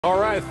All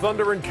right,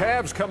 Thunder and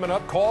Cavs coming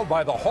up, called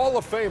by the Hall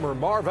of Famer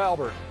Marv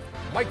Albert,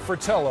 Mike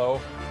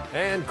Fratello,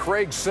 and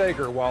Craig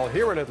Sager. While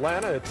here in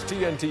Atlanta, it's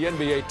TNT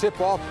NBA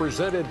tip-off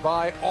presented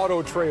by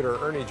Auto Trader.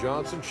 Ernie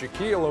Johnson,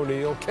 Shaquille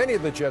O'Neal, Kenny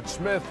the Jet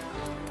Smith,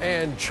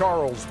 and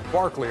Charles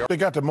Barkley. They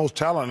got the most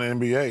talent in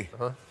the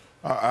NBA.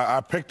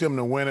 I picked them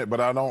to win it, but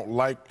I don't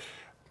like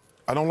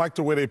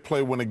the way they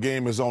play when the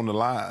game is on the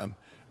line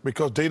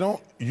because they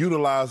don't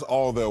utilize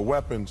all their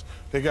weapons.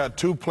 They got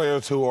two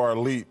players who are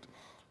elite,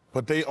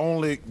 but they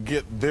only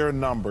get their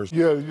numbers.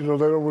 Yeah, they don't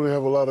really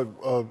have a lot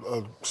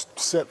of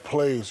set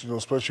plays,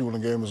 especially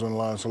when the game is on the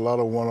line. It's a lot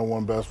of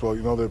one-on-one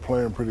basketball. They're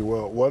playing pretty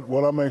well.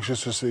 What I'm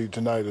anxious to see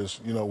tonight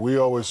is, we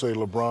always say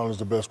LeBron is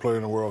the best player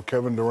in the world.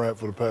 Kevin Durant,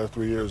 for the past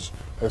 3 years,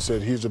 has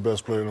said he's the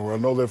best player in the world.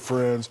 I know they're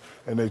friends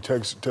and they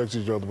text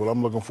each other, but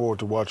I'm looking forward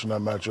to watching that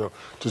matchup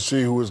to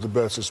see who is the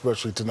best,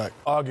 especially tonight.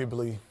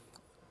 Arguably,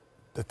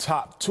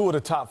 two of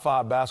the top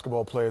 5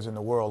 basketball players in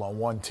the world on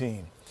one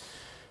team.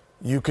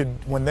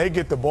 When they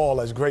get the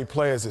ball as great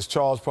players as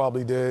Charles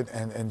probably did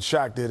and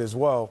Shaq did as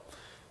well,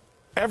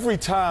 every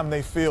time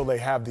they feel they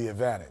have the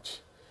advantage.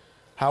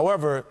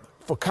 However,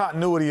 for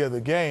continuity of the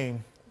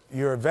game,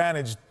 your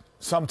advantage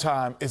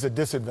sometimes is a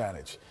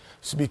disadvantage.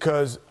 It's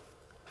because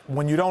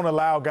when you don't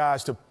allow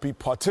guys to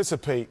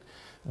participate,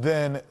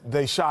 then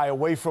they shy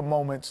away from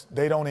moments,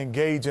 they don't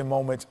engage in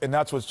moments, and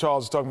that's what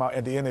Charles is talking about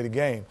at the end of the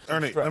game.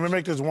 Ernie, let me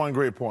make this one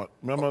great point.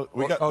 Remember,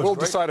 we'll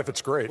decide if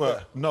it's great. Well,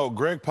 no,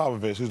 Greg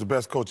Popovich, who's the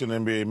best coach in the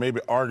NBA,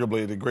 maybe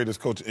arguably the greatest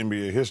coach in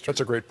NBA history.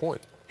 That's a great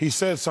point. He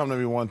said something to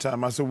me one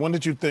time. I said, when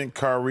did you think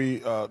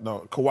Kawhi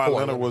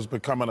Leonard was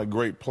becoming a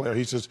great player?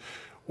 He says,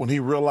 when he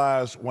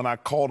realized when I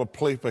called a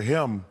play for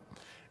him,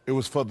 it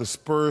was for the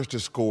Spurs to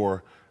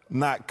score,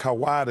 not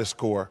Kawhi to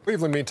score.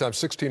 Cleveland, meantime,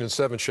 16-7.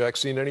 Shaq,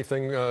 seen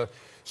anything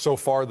so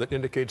far that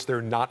indicates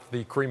they're not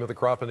the cream of the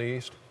crop in the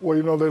East?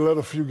 Well, they let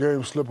a few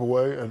games slip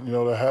away, and,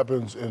 that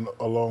happens in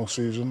a long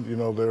season.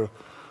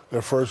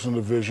 They're first in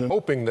the division.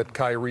 Hoping that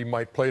Kyrie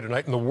might play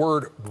tonight, and the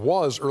word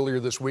was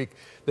earlier this week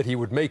that he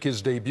would make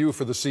his debut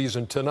for the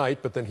season tonight,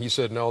 but then he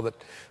said no,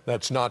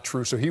 that's not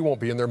true, so he won't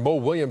be in there. Mo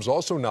Williams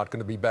also not going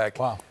to be back.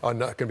 Wow. Not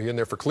going to be in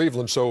there for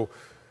Cleveland, so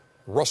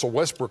Russell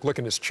Westbrook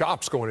licking his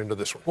chops going into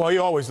this one. Well, he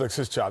always licks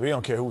his chop. He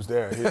don't care who's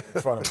there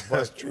in front of him.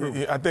 That's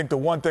true. I think the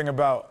one thing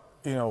about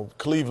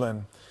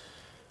Cleveland,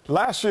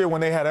 last year when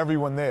they had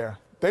everyone there,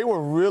 they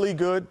were really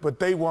good, but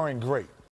they weren't great.